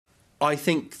I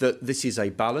think that this is a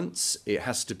balance. It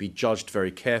has to be judged very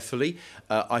carefully.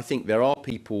 I think there are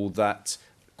people that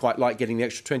quite like getting the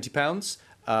extra £20,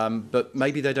 but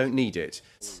maybe they don't need it.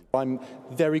 I'm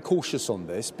very cautious on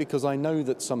this because I know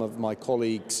that some of my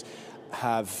colleagues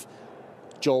have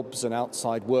jobs and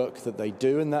outside work that they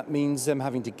do, and that means them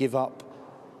having to give up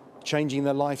changing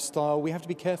their lifestyle. We have to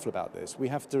be careful about this. We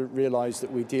have to realise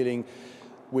that we're dealing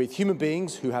with human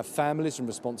beings who have families and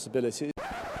responsibilities.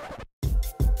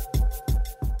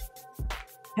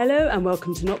 Hello and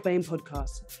welcome to Not Bane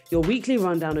Podcast, your weekly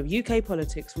rundown of UK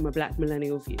politics from a Black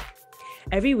millennial view.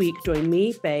 Every week, join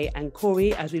me, Bay and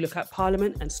Corey as we look at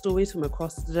Parliament and stories from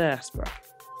across the diaspora.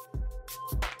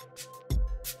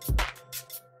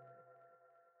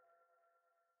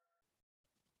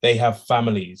 They have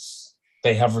families.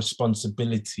 They have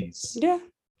responsibilities. Yeah,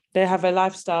 they have a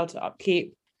lifestyle to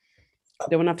upkeep.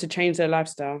 They won't have to change their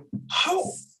lifestyle. How?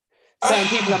 Certain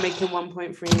people are making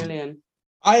 1.3 million.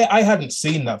 I hadn't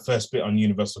seen that first bit on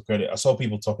universal credit. I saw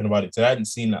people talking about it today. I hadn't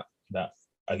seen that.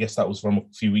 I guess that was from a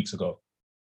few weeks ago.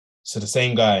 So the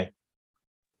same guy.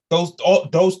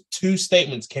 Those two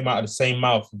statements came out of the same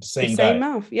mouth of the same guy. Same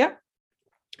mouth, yeah.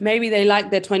 Maybe they like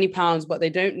their £20, but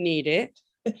they don't need it.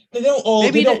 They don't all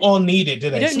need it, do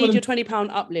they? You don't need your £20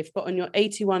 uplift, but on your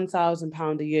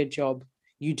 £81,000 a year job,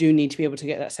 you do need to be able to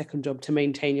get that second job to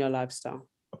maintain your lifestyle.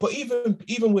 But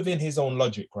even within his own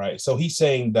logic, right? So he's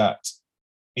saying that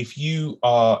if you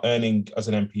are earning as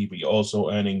an MP, but you're also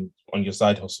earning on your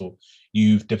side hustle,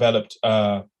 you've developed,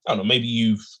 I don't know, maybe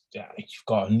you've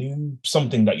got a new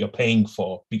something that you're paying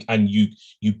for, and you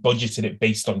budgeted it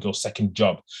based on your second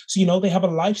job. So, they have a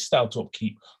lifestyle to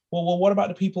upkeep. Well, what about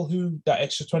the people who that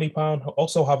extra £20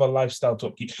 also have a lifestyle to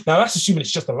upkeep? Now, that's assuming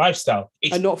it's just a lifestyle.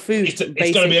 And not food. It's going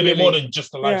to be a bit more than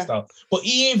just a lifestyle. Yeah. But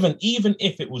even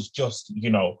if it was just,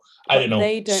 I don't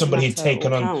know, somebody had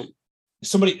taken on...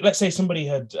 let's say somebody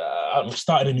had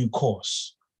started a new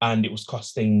course and it was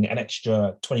costing an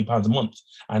extra £20 a month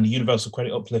and the universal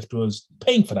credit uplift was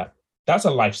paying for that. That's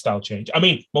a lifestyle change. I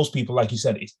mean, most people, like you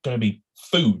said, it's going to be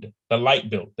food, the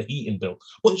light bill, the heating bill.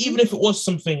 But even if it was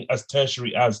something as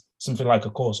tertiary as something like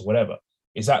a course or whatever,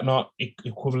 is that not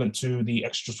equivalent to the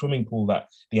extra swimming pool that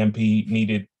the MP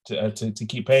needed to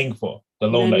keep paying for? The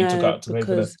loan that he took out to pay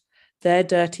for that? They're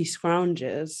dirty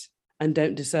scroungers and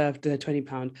don't deserve the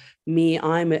 £20. Me,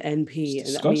 I'm an NP,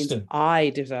 and that means I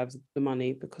deserve the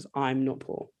money because I'm not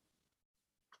poor.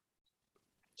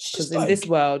 Because in this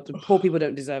world, the poor people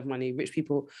don't deserve money. Rich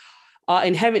people are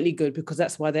inherently good because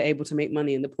that's why they're able to make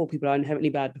money, and the poor people are inherently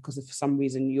bad because for some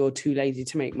reason you're too lazy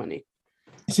to make money.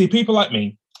 See, people like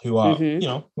me who are,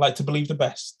 like to believe the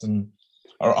best and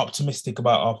are optimistic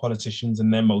about our politicians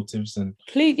and their motives. And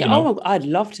please, I'd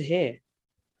love to hear.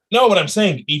 No, what I'm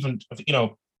saying, even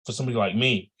for somebody like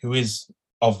me who is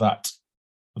of that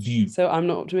view. So I'm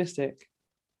not optimistic.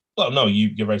 Well, no,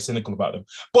 you're very cynical about them.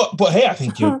 But hey, I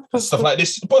think stuff like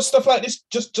this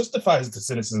just justifies the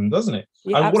cynicism, doesn't it?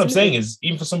 Yeah, and what I'm saying is,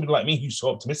 even for somebody like me who's so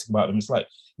optimistic about them, it's like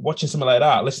watching something like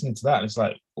that, listening to that, and it's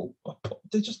like,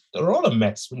 they're all a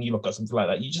mess when you look at something like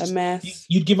that. A mess.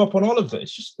 You'd give up on all of it.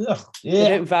 It's just, yeah. They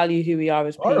don't value who we are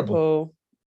as Horrible. people.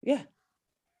 Yeah.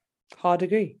 Hard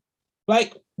agree.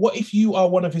 Like, what if you are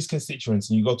one of his constituents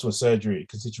and you go to a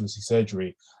constituency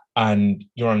surgery, and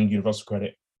you're on universal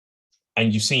credit,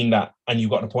 and you've seen that, and you've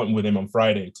got an appointment with him on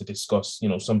Friday to discuss,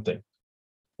 something.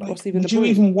 Like, what's even would you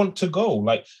even want to go?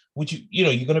 Like, would you,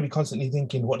 you're going to be constantly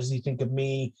thinking, what does he think of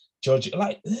me? Judge,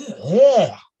 like,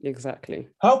 yeah. Exactly.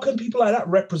 How can people like that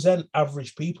represent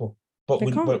average people? But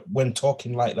when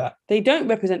talking like that, they don't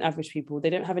represent average people. They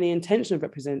don't have any intention of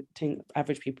representing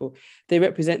average people. They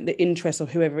represent the interests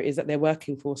of whoever it is that they're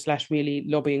working for / really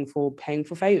lobbying for, paying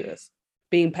for favors,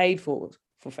 being paid for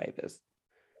favors.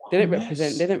 They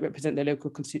don't represent their local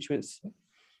constituents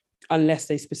unless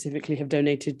they specifically have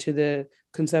donated to the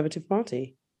Conservative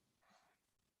Party.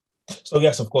 So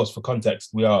yes, of course, for context,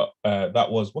 we are that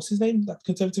was, what's his name? That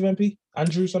Conservative MP?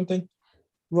 Andrew something?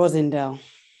 Rosendale.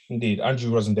 Indeed,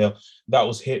 Andrew Rosendale. That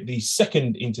was the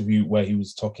second interview where he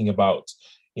was talking about,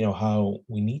 how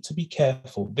we need to be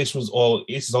careful. This is all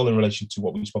in relation to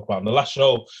what we spoke about in the last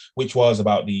show, which was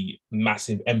about the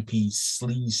massive MP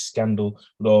Sleaze scandal.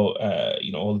 All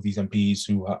of these MPs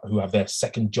who have their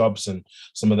second jobs, and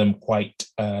some of them quite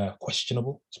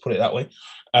questionable, let's put it that way.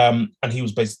 And he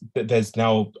was there's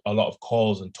now a lot of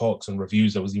calls and talks and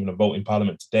reviews. There was even a vote in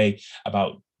Parliament today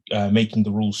about making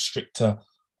the rules stricter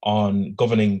on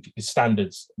governing the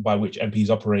standards by which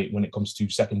MPs operate when it comes to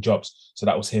second jobs. So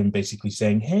that was him basically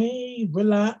saying, hey,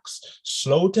 relax,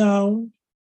 slow down.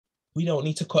 We don't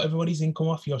need to cut everybody's income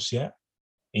off yours yet.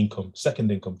 Income,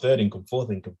 second income, third income, fourth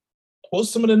income. What's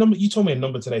some of the number? You told me a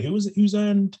number today. Who's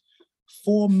earned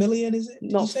 4 million? Is it?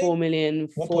 Not 4 million,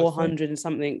 1.4? 400 and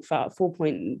something,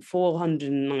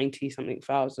 490 something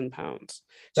thousand pounds.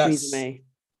 That's Theresa May.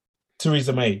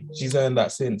 Theresa May. She's earned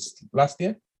that since last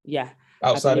year. Yeah.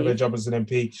 Outside of her job as an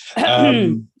MP.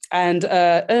 And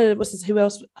what's this? Who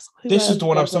else? This is the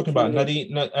one I was talking about. Nazim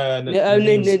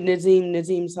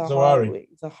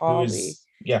Zahawi.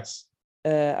 Yes.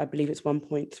 I believe it's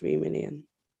 1.3 million.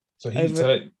 So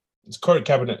it's current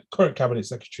cabinet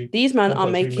secretary. These men are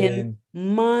making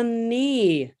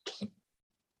money.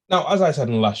 Now, as I said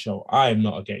in the last show, I am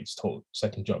not against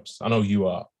second jobs. I know you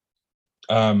are.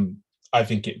 I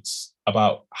think it's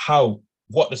about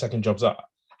what the second jobs are,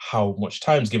 how much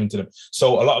time is given to them.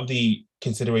 So a lot of the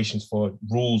considerations for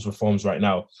rules reforms right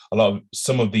now,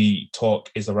 some of the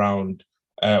talk is around.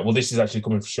 This is actually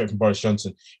coming straight from Boris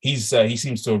Johnson. He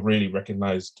seems to have really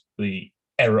recognised the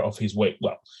error of his way.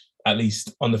 Well, at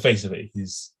least on the face of it,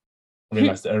 he's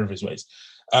realised the error of his ways.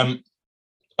 And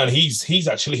he's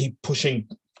actually pushing.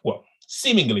 Well,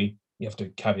 seemingly, you have to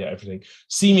caveat everything.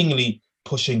 Seemingly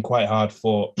pushing quite hard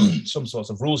for some sorts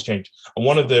of rules change. And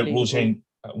one of the rules change.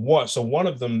 One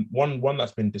of them, one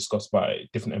that's been discussed by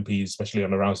different MPs, especially on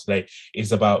the rounds today,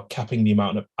 is about capping the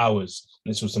amount of hours.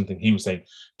 This was something he was saying,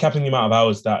 capping the amount of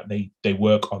hours that they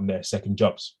work on their second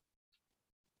jobs.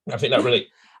 I think that really.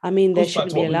 I mean, they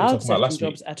shouldn't be allowed second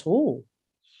jobs at all.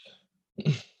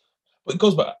 But it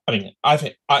goes back. I mean, I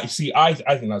think that's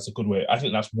a good way. I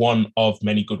think that's one of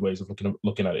many good ways of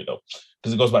looking at it, though,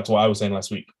 because it goes back to what I was saying last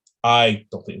week. I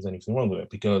don't think there's anything wrong with it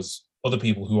because other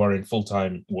people who are in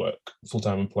full-time work,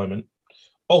 full-time employment,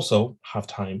 also have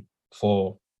time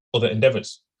for other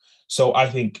endeavors. So I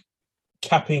think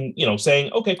capping,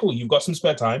 saying, okay, cool, you've got some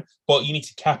spare time, but you need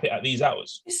to cap it at these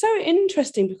hours. It's so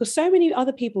interesting because so many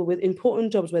other people with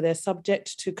important jobs where they're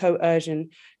subject to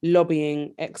coercion,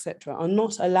 lobbying, etc., are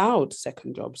not allowed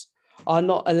second jobs, are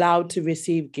not allowed to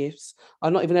receive gifts,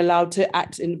 are not even allowed to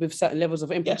act with certain levels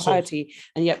of impropriety.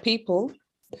 And yet people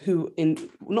who in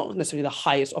not necessarily the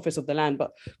highest office of the land,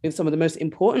 but with some of the most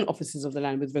important offices of the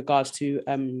land with regards to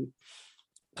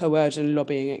coercion,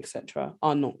 lobbying, etc.,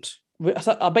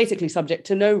 are basically subject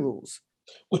to no rules.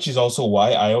 Which is also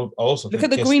why I also look at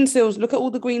the green seals. Look at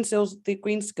all the green seals, the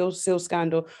green seal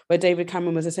scandal, where David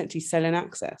Cameron was essentially selling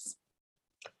access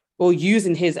or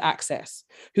using his access.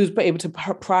 He was able to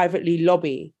privately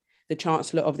lobby the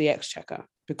Chancellor of the Exchequer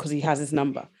because he has his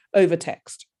number over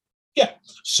text. Yeah.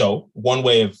 So one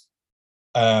way of,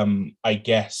 I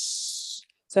guess.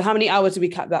 So how many hours do we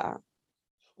cap that at?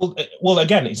 Well,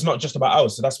 again, it's not just about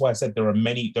hours. So that's why I said there are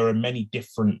many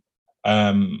different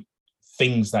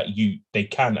things that they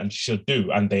can and should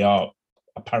do, and they are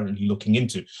apparently looking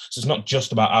into. So it's not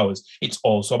just about hours. It's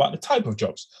also about the type of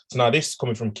jobs. So now this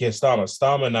coming from Keir Starmer.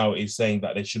 Starmer now is saying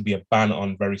that there should be a ban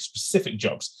on very specific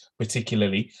jobs,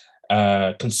 particularly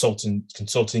consultancy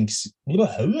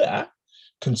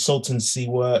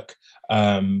work,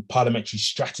 parliamentary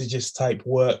strategist type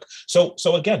work. So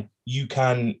again, you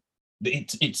can.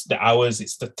 It's the hours,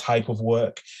 it's the type of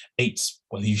work, it's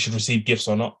whether you should receive gifts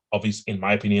or not. Obviously, in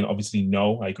my opinion, obviously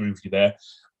no. I agree with you there.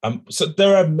 So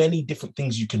there are many different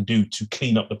things you can do to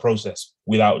clean up the process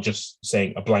without just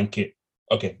saying a blanket.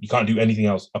 Okay, you can't do anything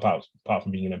else apart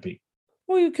from being an MP.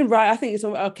 Well, you can write. I think it's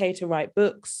okay to write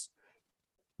books.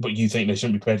 But you think they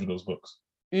shouldn't be paid for those books?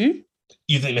 You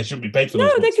think they shouldn't be paid for those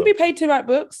books? No, they could be paid to write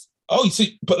books. Oh, you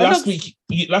see, but last week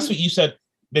you said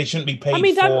they shouldn't be paid for.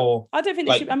 I don't think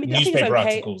they should. Newspaper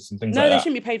articles and things like that. No, they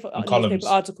shouldn't be paid for newspaper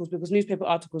articles because newspaper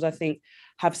articles, I think,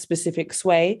 have specific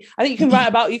sway. I think you can write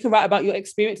about your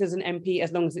experience as an MP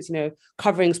as long as it's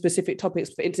covering specific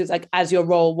topics. For instance, like as your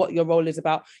role, what your role is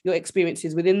about, your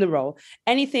experiences within the role.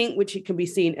 Anything which it can be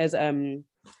seen as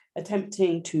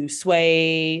attempting to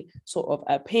sway sort of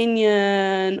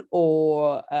opinion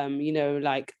or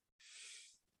like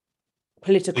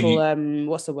political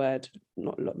what's the word,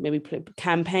 not maybe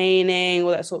campaigning, all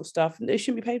that sort of stuff, they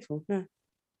shouldn't be paid for. No.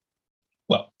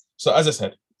 Well, so as I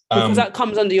said, because that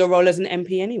comes under your role as an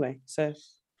MP anyway. So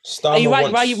you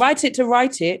write it to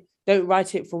write it, don't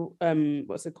write it for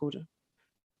what's it called,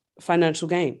 financial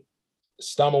gain.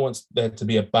 Starmer wants there to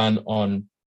be a ban on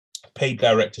paid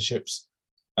directorships,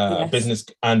 yes. business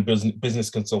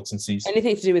consultancies,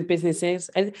 anything to do with businesses,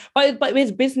 but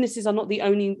businesses are not the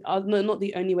only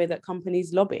way that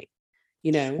companies lobby,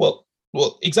 Well,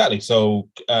 exactly. So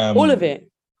all of it.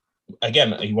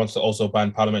 Again, he wants to also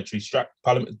ban parliamentary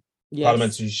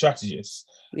strategists.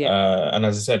 Yeah. And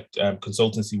as I said,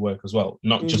 consultancy work as well.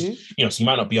 Not just so you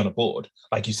might not be on a board,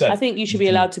 like you said. I think you should be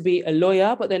allowed to be a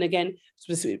lawyer, but then again,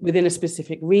 within a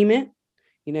specific remit.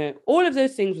 All of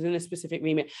those things within a specific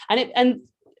remit, and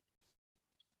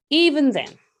Even then,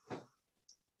 Do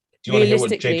you want to hear what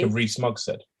realistically- Jacob Rees-Mogg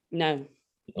said? no.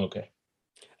 Okay.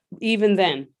 Even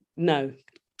then, no.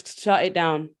 Shut it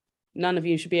down. None of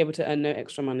you should be able to earn no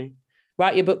extra money.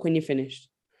 Write your book when you're finished.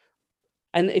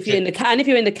 And if you're in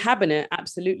the cabinet,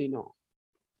 absolutely not.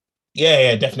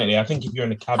 Yeah, definitely. I think if you're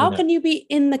in the cabinet, How can you be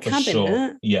in the for cabinet?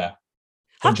 sure. Yeah.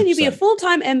 How can you be a 100%.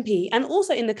 full-time MP and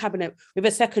also in the cabinet with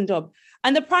a second job?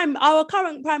 And our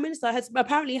current prime minister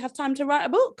apparently has time to write a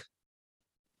book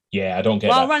Yeah, I don't get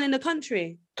while that. running the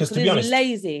country. Because to be he's honest,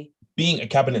 lazy. Being a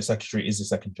cabinet secretary is a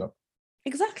second job.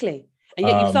 Exactly. And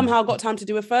yet you've somehow got time to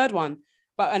do a third one.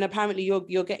 And apparently you're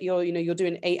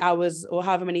doing 8 hours or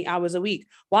however many hours a week.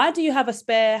 Why do you have a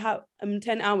spare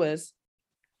 10 hours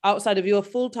outside of your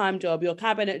full-time job, your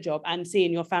cabinet job, and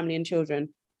seeing your family and children?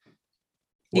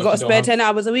 You got a spare 10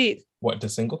 hours a week. What, the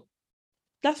single?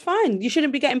 That's fine. You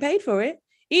shouldn't be getting paid for it.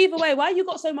 Either way, why you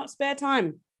got so much spare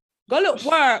time? Go look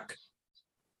work.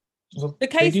 Well, The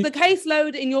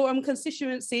caseload in your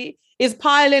constituency is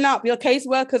piling up. Your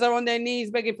caseworkers are on their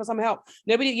knees begging for some help.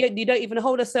 You don't even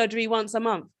hold a surgery once a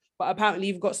month, but apparently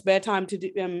you've got spare time to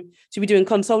be doing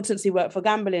consultancy work for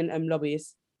gambling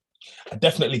lobbyists. I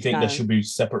definitely think there should be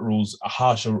separate rules,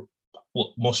 harsher,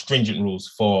 more stringent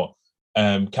rules for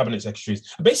cabinet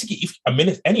secretaries. Basically,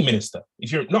 if any minister,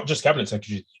 if you're not just cabinet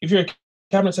secretary, if you're a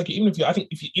cabinet secretary,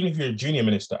 even if you're a junior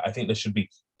minister, I think there should be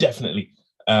definitely,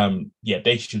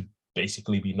 they should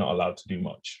basically be not allowed to do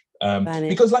much.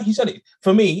 Because, like you said,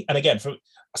 for me, and again, so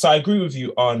I agree with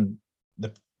you on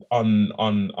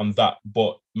that,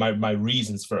 but my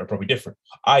reasons for it are probably different.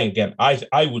 I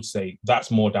would say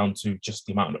that's more down to just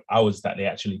the amount of hours that they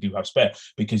actually do have spare,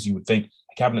 because you would think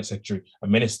a cabinet secretary, a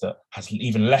minister, has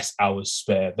even less hours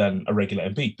spare than a regular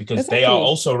MP, because they are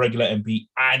also a regular MP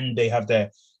and they have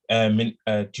their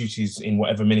duties in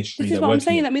whatever ministry. This is what I'm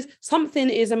saying. That means something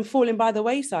is falling by the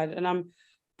wayside, and I'm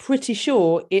pretty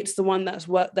sure it's the one that's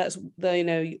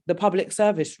the public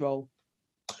service role.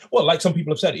 Well, like some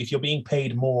people have said, if you're being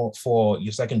paid more for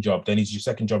your second job, then is your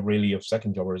second job really your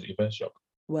second job, or is it your first job?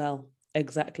 Well,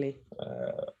 exactly.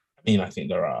 I think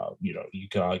there are, you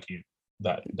can argue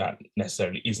that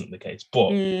necessarily isn't the case, but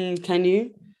can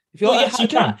you? Yes, you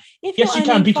can. Yes, you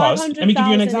can, because let me give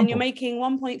you an example. And you're making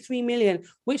 1.3 million.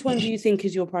 Which one do you think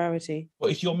is your priority? Well,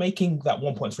 if you're making that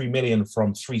 1.3 million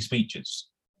from 3 speeches,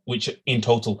 which in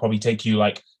total probably take you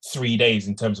like 3 days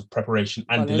in terms of preparation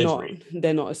and delivery.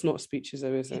 They're not. It's not speeches,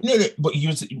 though, is it? No, but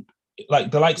you like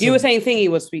the likes. You were saying thingy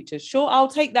was speeches. Sure, I'll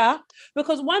take that,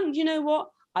 because one, you know what?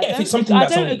 I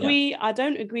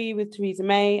don't agree with Theresa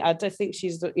May. I don't think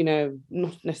she's,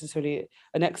 not necessarily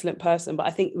an excellent person. But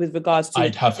I think with regards to,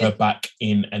 I'd have her back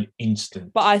in an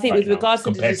instant. But I think with regards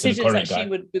to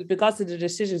the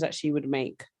decisions that she would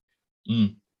make,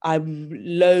 I'm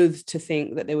loath to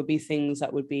think that there would be things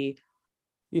that would be,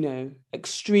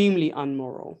 extremely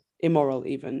immoral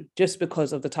even, just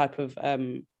because of the type of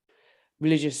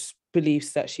religious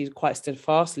beliefs that she quite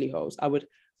steadfastly holds. I would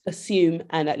assume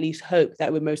and at least hope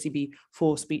that would mostly be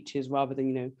for speeches rather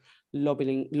than,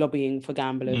 lobbying for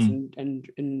gamblers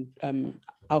and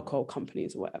alcohol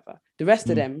companies or whatever. The rest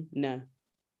of them, no.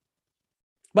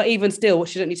 But even still,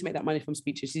 she don't need to make that money from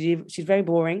speeches. She's very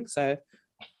boring, so.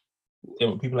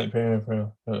 Yeah, but people like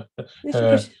her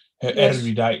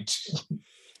erudite,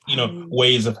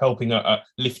 ways of helping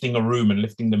lifting a room and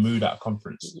lifting the mood at a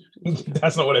conference.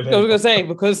 That's not what I meant. I was going to say,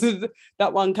 because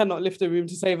that one cannot lift a room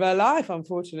to save her life,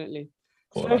 unfortunately.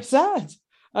 It's very sad.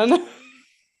 And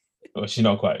well, she's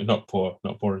not poor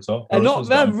at all. And not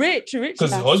very rich.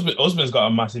 Because his husband's got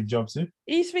a massive job too.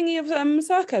 He's thinking of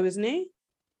Serco, isn't he?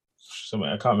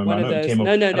 I can't remember. I know it came up.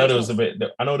 I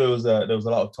know there was a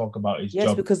lot of talk about his job.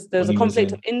 Yes, because there was a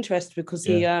conflict of interest because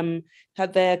he had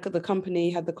the company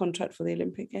had the contract for the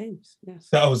Olympic Games. Yes,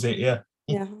 that was it. Yeah.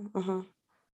 Yeah.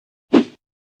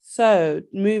 So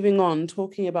moving on,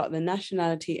 talking about the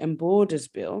Nationality and Borders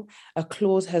Bill, a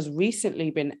clause has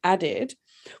recently been added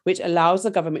which allows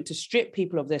the government to strip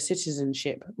people of their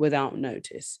citizenship without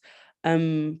notice.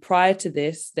 Prior to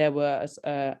this, there were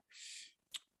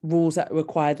rules that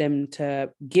require them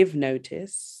to give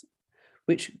notice,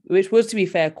 which was, to be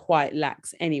fair, quite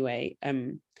lax anyway.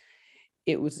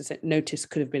 It was notice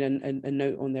could have been a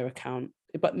note on their account,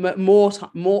 but more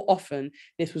often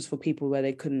this was for people where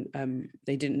they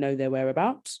didn't know their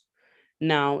whereabouts.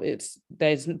 Now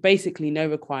there's basically no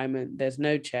requirement. There's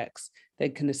no checks. They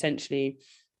can essentially,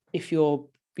 if you've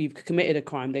committed a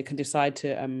crime, they can decide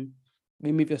to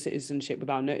remove your citizenship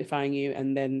without notifying you,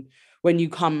 and then when you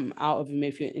come out of them,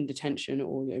 if you're in detention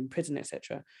or you're in prison,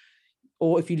 etc.,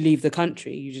 or if you leave the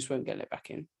country, you just won't get let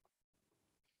back in,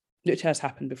 which has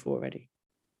happened before already.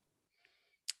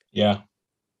 Yeah.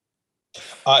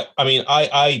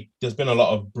 I there's been a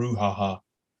lot of brouhaha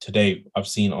today I've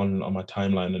seen on my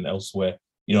timeline and elsewhere,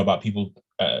 about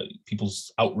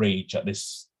people's outrage at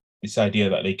this idea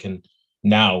that they can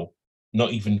now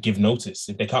not even give notice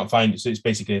if they can't find it. So it's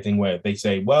basically a thing where they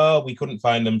say, well, we couldn't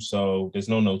find them, so there's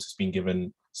no notice being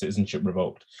given, citizenship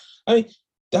revoked. I mean,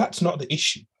 that's not the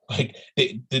issue. Like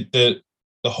the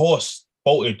horse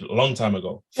bolted a long time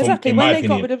ago. Exactly. In When my they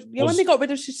got opinion, rid of when they got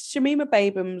rid of Shamima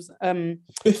Begum's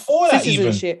before that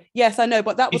even. citizenship. Yes, I know,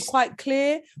 but that was It's quite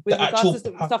clear with the regards to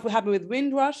actual the stuff we happened with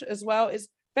Windrush as well. It's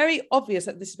very obvious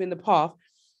that this has been the path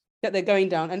that they're going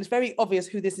down, and it's very obvious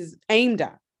who this is aimed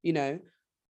at.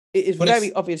 It is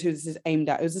very obvious who this is aimed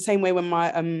at. It was the same way when my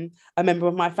a member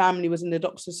of my family was in the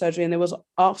doctor's surgery and there was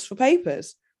asked for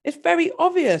papers. It's very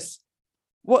obvious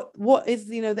what is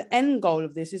the end goal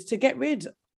of this is to get rid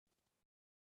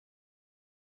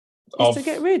of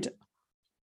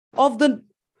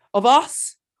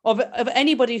us, of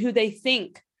anybody who they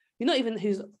think, not even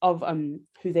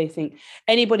who they think,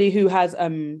 anybody who has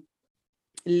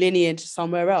lineage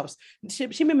somewhere else.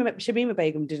 Shamima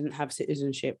Begum didn't have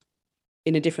citizenship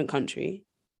in a different country.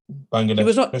 Bangladesh. She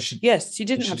was not. No, she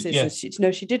didn't have citizenship. Yeah.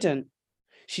 No, she didn't.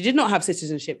 She did not have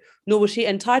citizenship, nor was she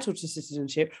entitled to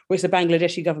citizenship, which the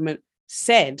Bangladeshi government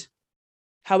said.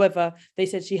 However, they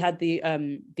said she had the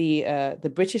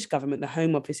British government, the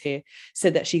Home Office here,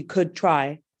 said that she could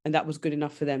try, and that was good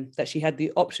enough for them, that she had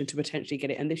the option to potentially get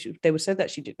it. And they were said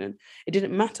that she didn't. It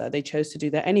didn't matter. They chose to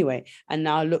do that anyway. And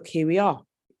now look, here we are.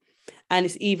 And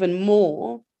it's even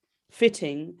more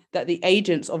fitting that the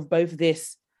agents of both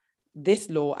this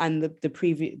law and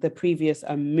the previous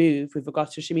move with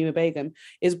regards to Shamima Begum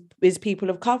is people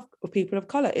of color.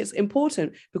 It's they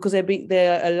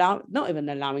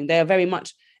are very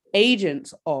much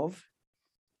agents of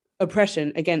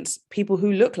oppression against people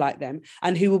who look like them,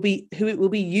 and who it will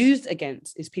be used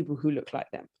against is people who look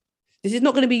like them. This is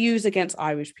not going to be used against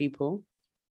Irish people.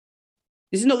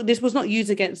 This was not used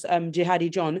against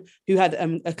Jihadi John, who had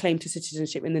a claim to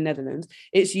citizenship in the Netherlands.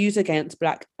 It's used against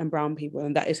Black and brown people,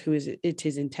 and that is who it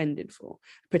is intended for.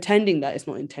 Pretending that it's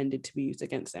not intended to be used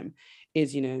against them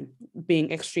is, being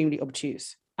extremely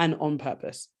obtuse and on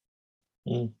purpose.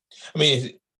 I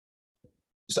mean,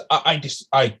 I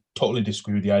totally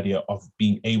disagree with the idea of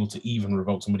being able to even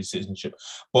revoke somebody's citizenship,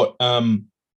 but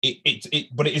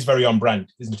it is very on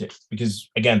brand, isn't it? Because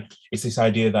again, it's this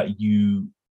idea that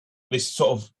this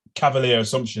sort of cavalier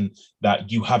assumption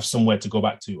that you have somewhere to go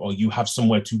back to, or you have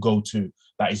somewhere to go to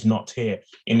that is not here,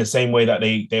 in the same way that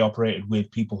they operated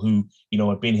with people who,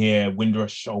 have been here,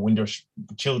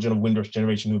 children of Windrush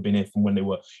generation who have been here from when they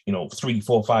were, 3,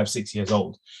 4, 5, 6 years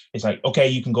old. It's like, okay,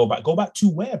 you can go back to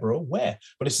where, bro? Where?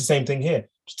 But it's the same thing here.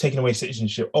 Just taking away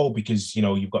citizenship. Oh, because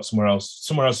you've got somewhere else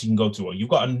you can go to, or you've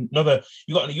got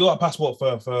a passport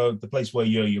for the place where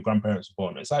your grandparents were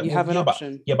born. It's like, you have an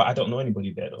option. But I don't know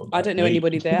anybody there though. I don't know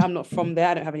anybody there. I'm not from there.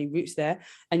 I don't have any roots there.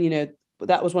 And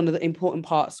that was one of the important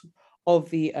parts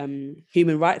of the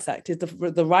Human Rights Act, is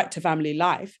the right to family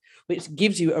life, which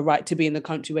gives you a right to be in the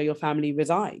country where your family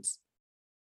resides.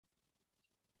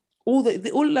 I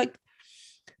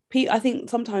think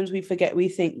sometimes we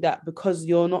think that because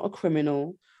you're not a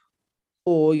criminal,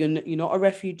 or you're not a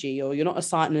refugee, or you're not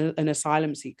an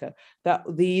asylum seeker, that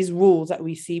these rules that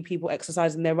we see people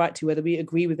exercising their right to, whether we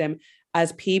agree with them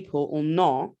as people or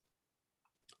not,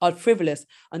 are frivolous,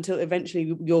 until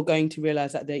eventually you're going to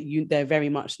realize that they're very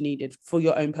much needed for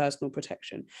your own personal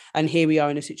protection. And here we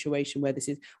are in a situation where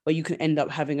you can end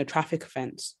up having a traffic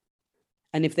offense,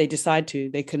 and if they decide to,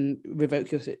 they can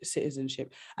revoke your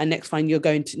citizenship. And next time you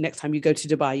go to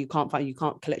Dubai, you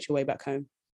can't collect your way back home.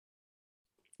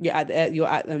 You're at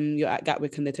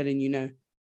Gatwick and they're telling you no.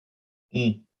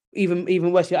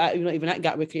 Even worse, you're not even at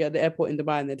Gatwick, you're at the airport in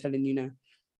Dubai and they're telling you no.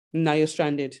 Now you're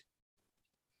stranded.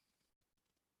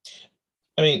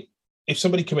 I mean, if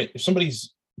somebody's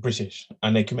British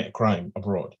and they commit a crime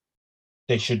abroad,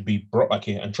 they should be brought back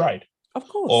here and tried. Of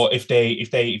course. Or if they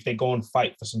go and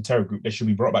fight for some terror group, they should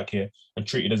be brought back here and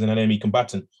treated as an enemy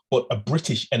combatant, but a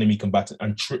British enemy combatant,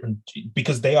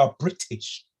 because they are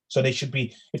British. So they should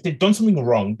be, if they've done something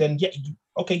wrong, then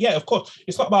of course.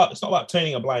 It's not about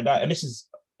turning a blind eye. And this is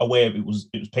a way it was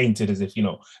painted as if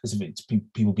it's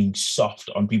people being soft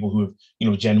on people who have,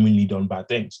 genuinely done bad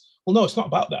things. Well, no, it's not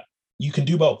about that. You can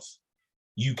do both.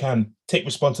 You can take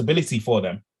responsibility for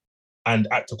them and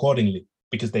act accordingly,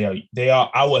 because they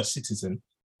are our citizen,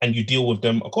 and you deal with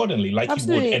them accordingly, like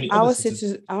Absolutely. you would any other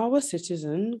citizen. Our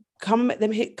citizen, come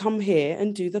here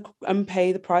and and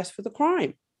pay the price for the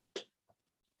crime,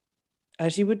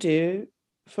 as you would do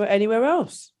for anywhere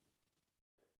else.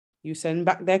 You send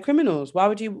back their criminals. Why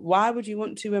would you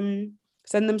want to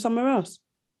Send them somewhere else.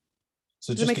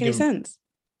 So Does it just make to any sense?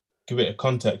 give it a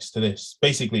context to this,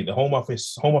 basically the Home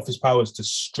Office powers to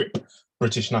strip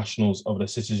British nationals of their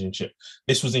citizenship.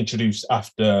 This was introduced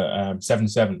after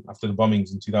 7/7, after the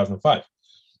bombings in 2005.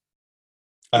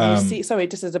 You see, sorry,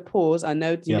 just as a pause, I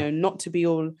know, Yeah. not to be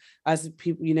all, as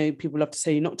people, people love to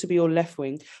say, not to be all left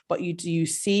wing, but you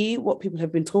see what people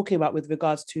have been talking about with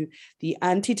regards to the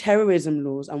anti-terrorism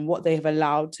laws and what they have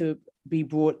allowed to be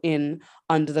brought in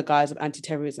under the guise of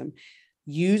anti-terrorism.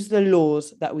 Use the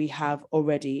laws that we have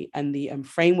already and the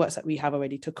frameworks that we have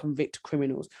already to convict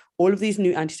criminals. All of these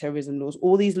new anti-terrorism laws,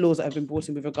 all these laws that have been brought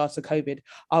in with regards to COVID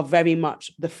are very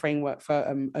much the framework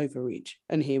for overreach.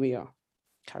 And here we are.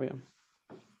 Carry on.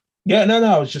 Yeah, no,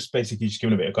 I was just basically just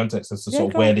giving a bit of context as to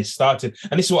sort of where this started.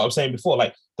 And this is what I was saying before,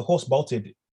 like the horse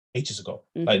bolted ages ago.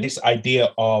 Like this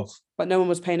idea of but no one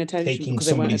was paying attention because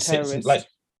they weren't a terrorist. Like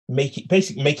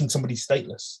making somebody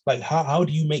stateless. Like how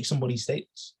do you make somebody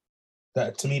stateless?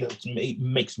 That to me that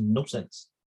makes no sense.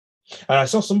 And I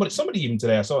saw somebody even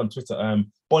today, I saw on Twitter,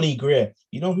 Bonnie Greer.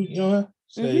 You know her?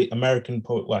 Say American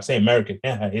poet. Well, I say American.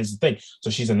 Yeah, here's the thing. So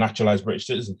she's a naturalized British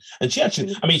citizen. And she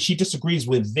actually, I mean, she disagrees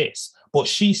with this, but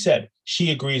she said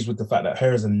she agrees with the fact that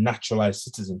her as a naturalized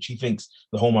citizen, she thinks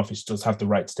the Home Office does have the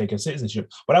right to take her citizenship.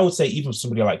 But I would say even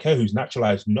somebody like her who's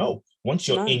naturalized, no. Once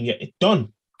you're in, it's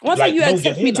done. Once you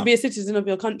accept me to be a citizen of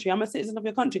your country, I'm a citizen of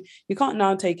your country. You can't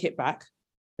now take it back.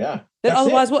 Yeah. Then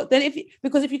otherwise, what? Then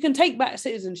because if you can take back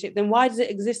citizenship, then why does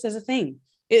it exist as a thing?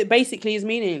 It basically is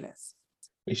meaningless.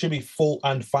 It should be full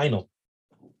and final.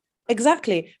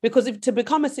 Exactly, because if to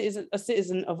become a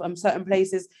citizen of certain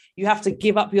places, you have to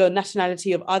give up your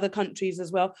nationality of other countries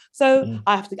as well. So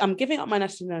I'm giving up my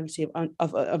nationality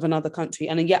of another country,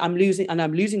 and yet I'm losing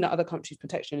the other country's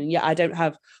protection, and yet I don't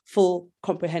have full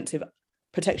comprehensive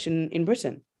protection in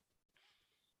Britain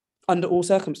under all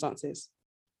circumstances.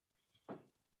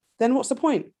 Then what's the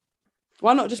point?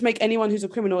 Why not just make anyone who's a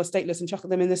criminal a stateless and chuck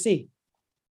them in the sea?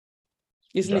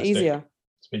 Isn't it easier?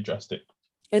 It's a bit drastic.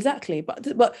 Exactly, but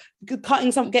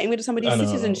getting rid of somebody's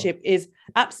citizenship is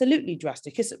absolutely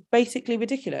drastic. It's basically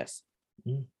ridiculous.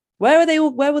 Where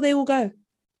will they all go?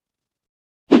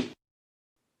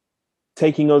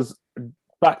 Taking us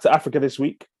back to Africa this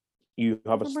week, you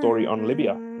have a story on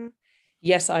Libya.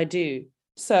 Yes, I do.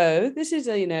 So this is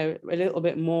a little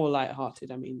bit more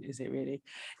lighthearted. I mean, is it really?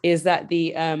 Is that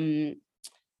the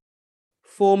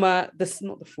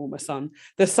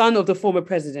son of the former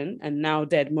president and now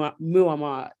dead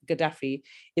Muammar Gaddafi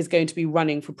is going to be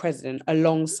running for president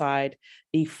alongside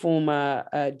the former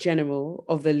general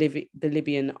of the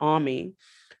Libyan army,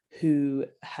 who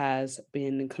has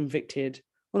been accused,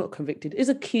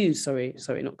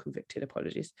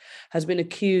 has been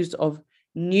accused of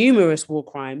numerous war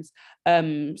crimes.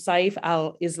 Saif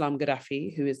al-Islam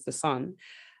Gaddafi, who is the son,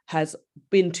 has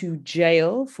been to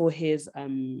jail for his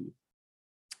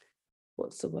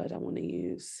what's the word I want to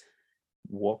use?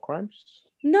 War crimes?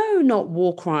 No, not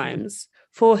war crimes.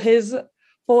 For his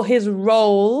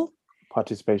role,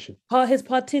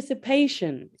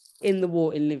 participation in the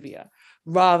war in Libya,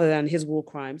 rather than his war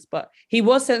crimes. But he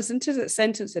was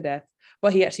sentenced to death,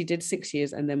 but he actually did 6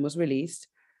 years and then was released.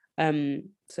 And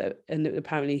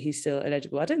apparently he's still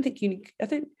eligible. I think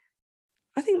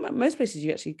most places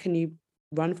can you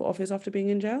run for office after being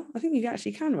in jail? I think you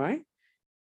actually can, right?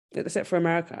 Except for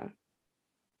America.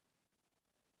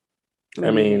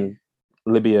 I mean,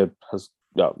 Libya has.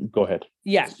 Go ahead.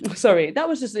 Yeah, sorry. It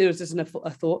was just a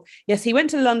thought. Yes, he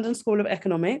went to the London School of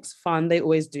Economics. Fun, they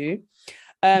always do.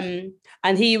 And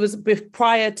he was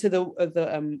prior to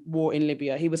the war in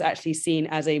Libya. He was actually seen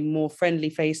as a more friendly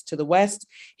face to the West.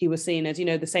 He was seen as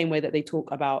the same way that they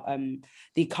talk about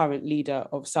the current leader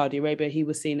of Saudi Arabia. He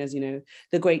was seen as the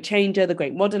great changer, the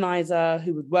great modernizer,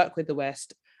 who would work with the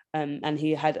West. And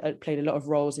he had played a lot of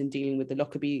roles in dealing with the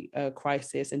Lockerbie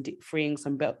crisis and freeing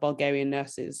some Bulgarian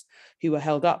nurses who were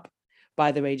held up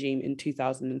by the regime in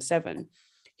 2007.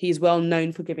 He's well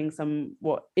known for giving some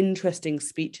interesting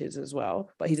speeches as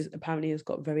well, but he apparently has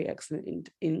got very excellent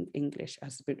in English,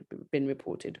 as been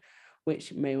reported,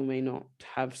 which may or may not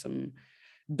have some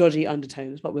dodgy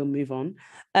undertones, but we'll move on.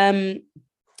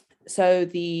 So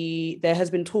there has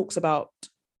been talks about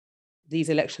these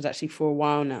elections actually for a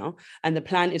while now, and the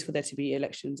plan is for there to be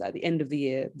elections at the end of the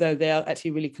year, though they are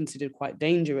actually really considered quite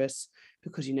dangerous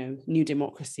because new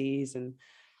democracies and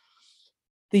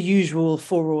the usual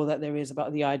furor that there is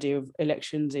about the idea of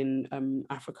elections in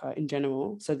Africa in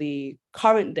general. So the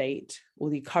current date, or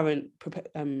the current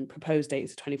proposed date,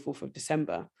 is the 24th of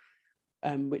December,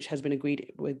 which has been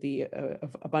agreed with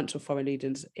a bunch of foreign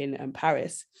leaders in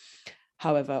Paris.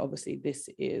 However, obviously, this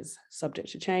is subject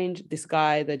to change. This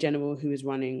guy, the general who is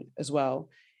running as well,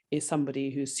 is somebody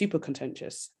who's super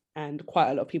contentious. And quite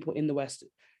a lot of people in the West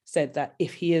said that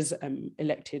if he is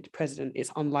elected president, it's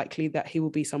unlikely that he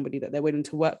will be somebody that they're willing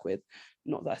to work with.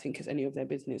 Not that I think it's any of their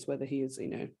business whether he is,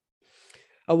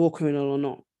 a war criminal or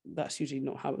not. That's usually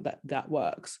not how that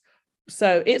works.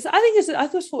 So I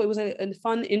just thought it was a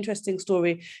fun, interesting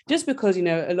story, just because, a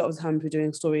lot of the time we're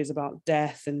doing stories about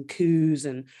death and coups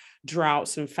and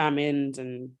droughts and famines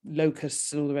and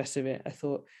locusts and all the rest of it. I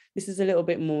thought this is a little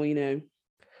bit more,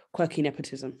 quirky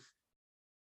nepotism.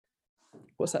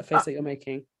 What's that face that you're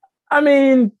making? I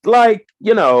mean, there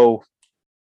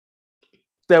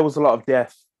was a lot of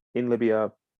death in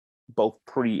Libya, both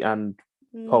pre and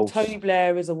post. Tony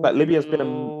Blair is a war. But Libya's been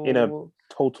in a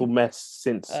total mess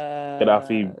since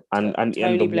Gaddafi and the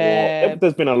end of the war.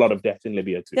 There's been a lot of death in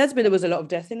Libya too. There was a lot of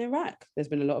death in Iraq. There's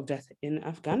been a lot of death in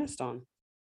Afghanistan.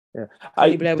 Yeah,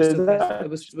 Tony Blair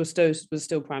was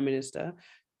still Prime Minister.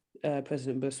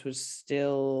 President Bush was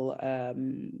still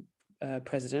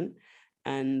president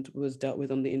and was dealt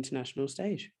with on the international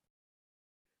stage.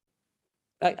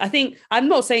 I think I'm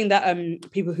not saying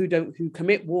that people who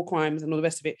commit war crimes and all the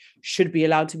rest of it should be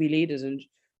allowed to be leaders and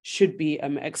should be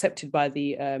accepted by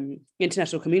the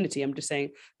international community. I'm just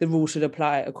saying the rule should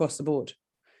apply across the board,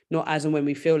 not as and when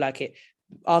we feel like it.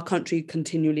 Our country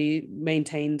continually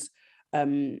maintains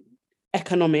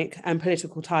economic and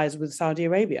political ties with Saudi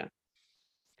Arabia,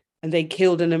 and they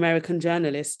killed an American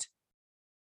journalist,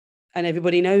 and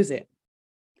everybody knows it,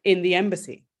 in the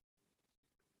embassy.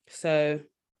 So,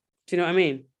 do you know what I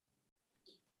mean?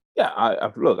 Yeah,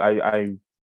 I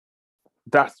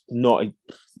that's not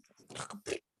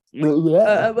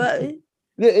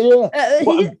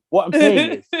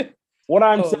what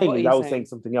I'm saying is I was saying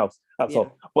something else. That's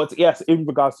all. But yes, in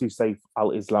regards to Saif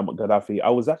al-Islam Gaddafi, I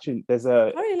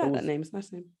really like that name. It's a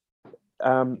nice name.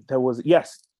 There was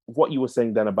what you were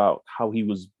saying then about how he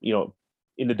was,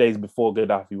 in the days before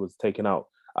Gaddafi was taken out,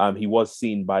 he was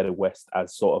seen by the West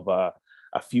as sort of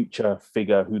a future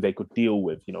figure who they could deal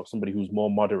with, somebody who's more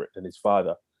moderate than his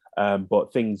father.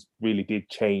 But things really did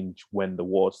change when the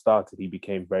war started. He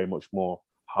became very much more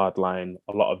hardline.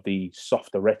 A lot of the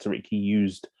softer rhetoric he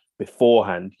used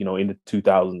beforehand, in the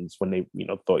 2000s when they,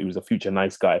 thought he was a future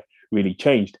nice guy, really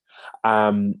changed.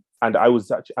 And I was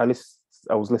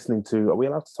listening to, are we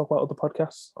allowed to talk about other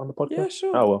podcasts on the podcast? Yeah,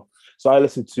 sure. Oh, well. So I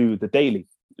listened to The Daily,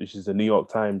 which is a New York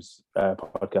Times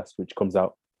podcast, which comes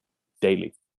out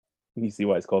daily. You see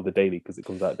why it's called The Daily, because it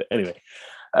comes out. Anyway,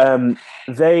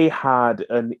 they had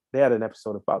an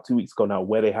episode about 2 weeks ago now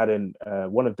where they had it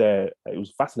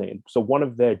was fascinating. So one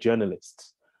of their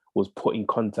journalists was put in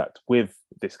contact with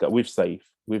this guy, with Saif,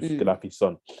 with Gaddafi's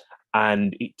son.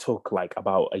 And it took like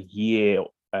about a year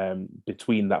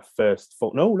between that first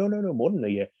phone. No, more than a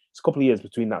year. It's a couple of years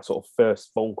between that sort of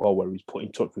first phone call where he's put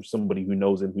in touch with somebody who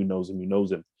knows him.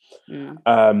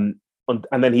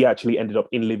 And then he actually ended up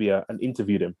in Libya and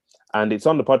interviewed him. And it's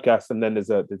on the podcast. And then there's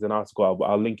an article,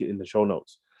 I'll link it in the show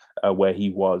notes, where he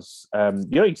was,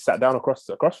 he sat down across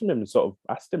from him and sort of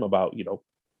asked him about,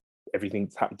 everything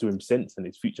that's happened to him since and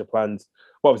his future plans.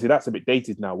 Well, obviously that's a bit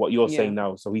dated now, what you're saying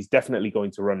now. So he's definitely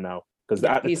going to run now. Because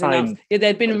at the time,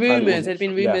 there'd been rumors,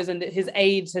 and his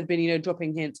aides had been,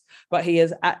 dropping hints, but he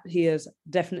has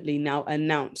definitely now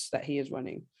announced that he is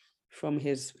running from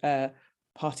his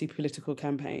party political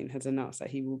campaign, has announced that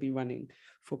he will be running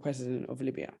for president of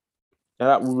Libya.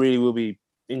 Now that really will be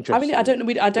interesting. I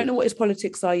don't know what his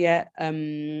politics are yet.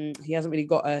 He hasn't really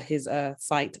got his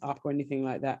site up or anything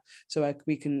like that, so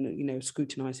we can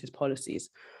scrutinize his policies.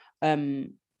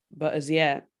 But as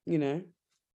yet,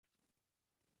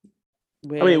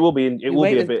 it will be. It will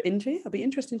be a bit. It'll be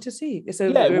interesting to see. It's a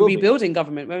rebuilding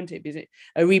government, won't it? Is it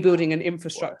a rebuilding an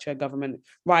infrastructure government,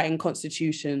 writing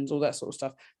constitutions, all that sort of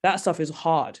stuff? That stuff is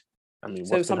hard.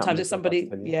 So sometimes it's somebody,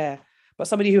 but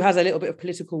somebody who has a little bit of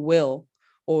political will,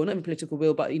 or not even political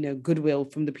will, but goodwill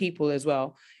from the people as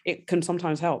well. It can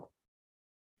sometimes help.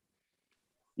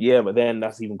 Yeah, but then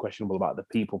that's even questionable about the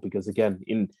people, because again,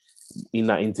 in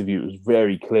that interview, it was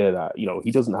very clear that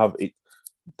he doesn't have it.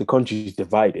 The country is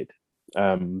divided.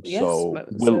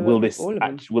 Will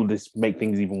this make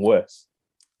things even worse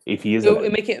if he is?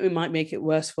 It might make it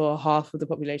worse for half of the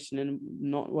population and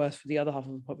not worse for the other half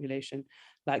of the population,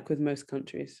 like with most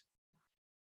countries.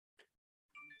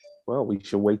 Well, we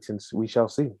shall wait and we shall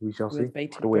see. We shall see.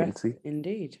 Wait and see.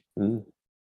 Indeed.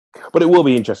 But it will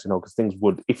be interesting, though, because things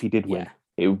would, if he did win,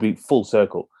 it would be full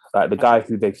circle. Like the guy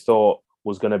who they thought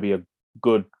was going to be a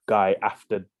good guy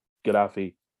after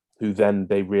Gaddafi, who then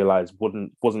they realize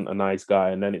wasn't a nice guy,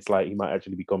 and then it's like he might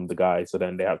actually become the guy. So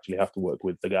then they actually have to work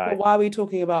with the guy. But why are we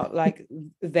talking about like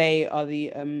they are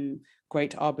the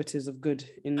great arbiters of good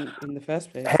in the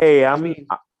first place? Hey, I'm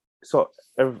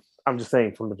just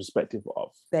saying from the perspective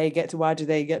of why do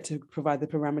they get to provide the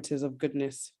parameters of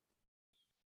goodness?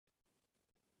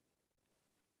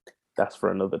 That's for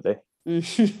another day.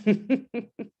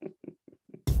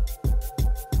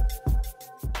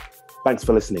 Thanks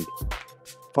for listening.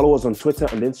 Follow us on Twitter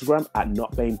and Instagram at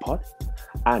NotBanePod.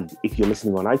 And if you're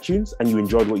listening on iTunes and you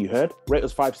enjoyed what you heard, rate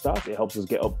us 5 stars. It helps us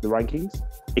get up the rankings.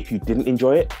 If you didn't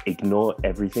enjoy it, ignore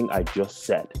everything I just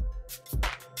said.